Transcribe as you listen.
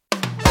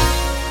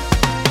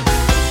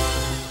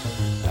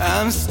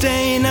I'm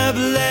staying up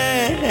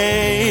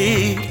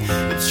late,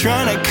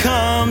 trying to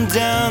calm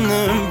down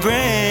the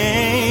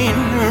brain.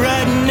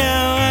 Right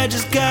now I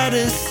just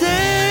gotta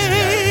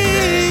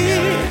say,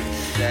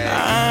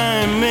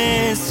 I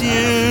miss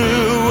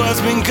you.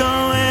 What's been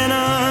going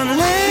on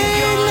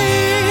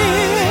lately?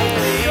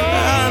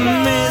 I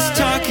miss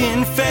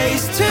talking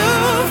face to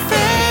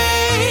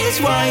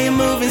face. Why you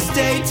moving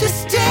state to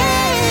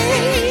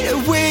state?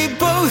 We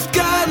both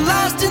got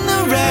lost in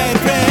the rat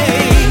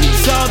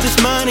race. All this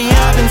money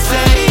I've been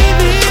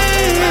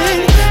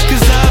saving,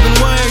 'cause I've been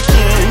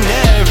working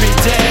every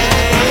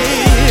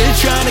day,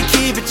 trying to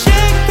keep a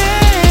check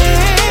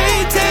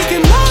pay,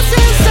 taking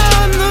losses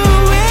on the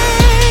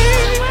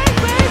way.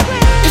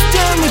 It's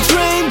down the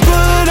drain,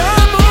 but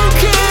I'm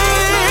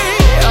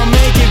okay. I'll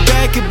make it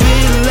back a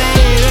bit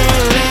later,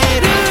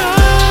 later.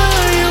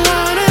 Oh, you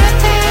wanna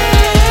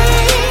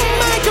hate?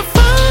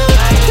 Microphone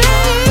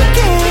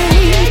taking,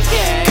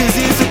 'cause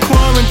it's a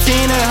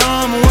quarantine at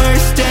home we're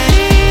staying.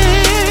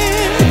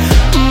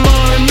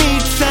 More me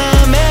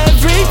time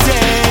every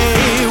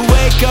day.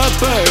 Wake up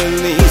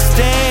early,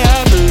 stay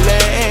up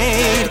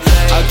late.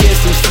 I'll get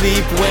some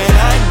sleep when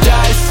I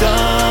die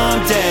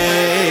someday.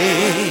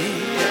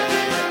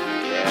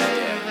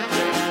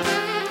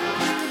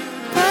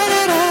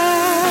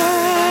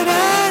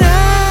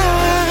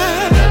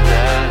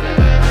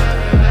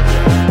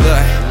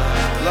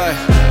 Look,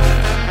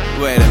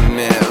 wait a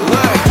minute,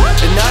 look.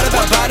 It's not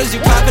about bottles you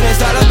poppin', it's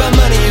not about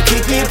money you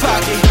keep in your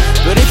pocket.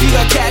 But if you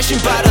got cash in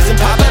bottles, and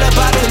pop out a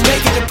bottle and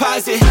make a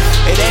deposit.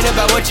 It ain't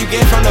about what you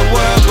get from the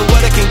world, but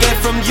what it can get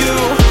from you.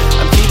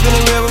 I'm keeping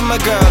it real with my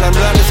girl, I'm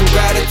learning some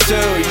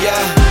gratitude,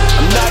 yeah.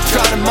 I'm not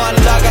trying to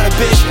monologue on a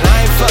bitch, and I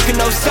ain't fucking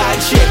no side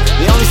chick.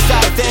 The only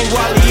side thing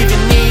Wally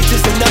even needs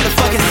is another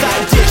fucking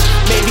side dish.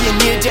 Maybe a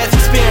near-death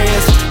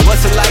experience.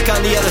 What's it like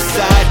on the other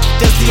side?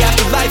 Does the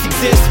afterlife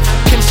exist?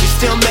 Can she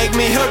still make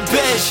me her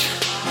bitch?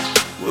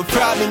 Well,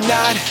 probably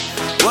not.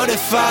 What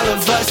if all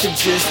of us are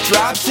just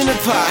drops in a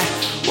pie?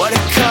 What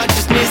if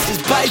consciousness is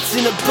bites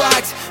in a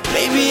box?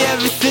 Maybe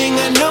everything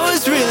I know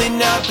is really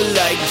not, but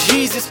like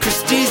Jesus,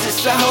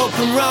 Crusteezus, I hope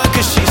I'm wrong.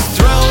 'Cause she's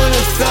throwing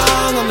a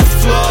thong on the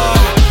floor,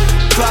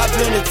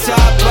 popping the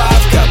top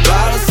off, got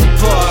bottles to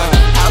pour.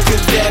 How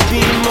could there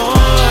be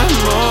more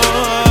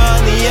on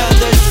the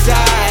other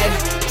side?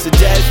 So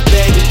death,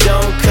 baby,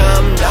 don't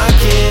come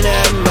knocking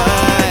at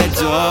my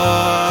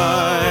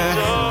door.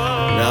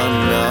 No,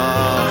 no,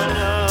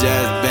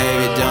 death,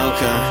 baby, don't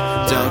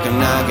come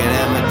knocking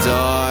at my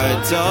door.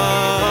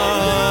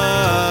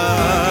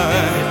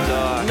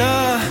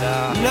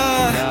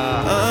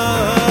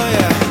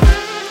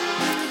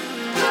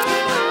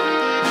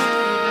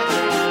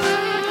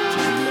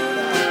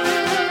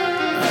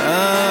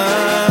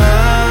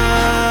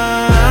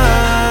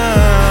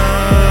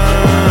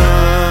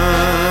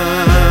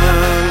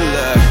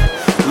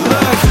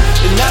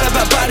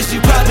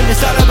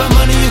 It's all about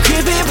money you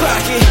keep in your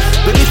pocket.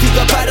 But if you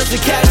got bottles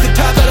of cash, then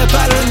pop out a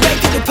bottle and make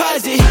a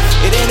deposit.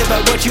 It ain't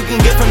about what you can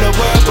get from the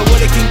world, but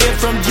what it can get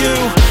from you.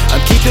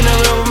 I'm keeping it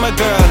real with my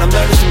girl, and I'm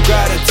learning some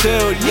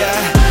gratitude, yeah.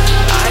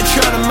 I ain't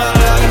trying to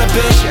monologue on a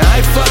bitch, and I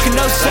ain't fucking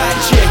no side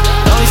chick.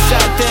 The only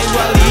side thing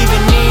Wally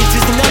even needs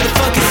is another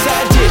fucking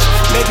side dish.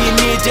 Maybe a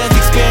near-death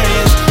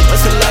experience.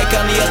 What's it like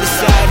on the other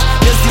side?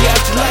 Does the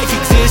afterlife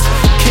exist?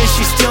 Can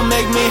she still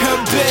make me her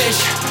bitch?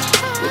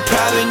 Well,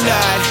 probably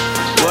not.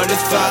 What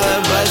if all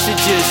of us are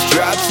just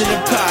drops in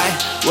a pie?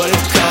 What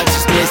if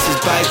consciousness is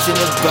bites in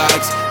a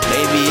box?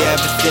 Maybe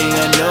everything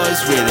I know is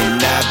really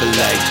not, but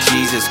like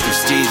Jesus,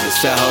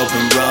 Crusteezus, I hope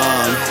I'm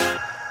wrong.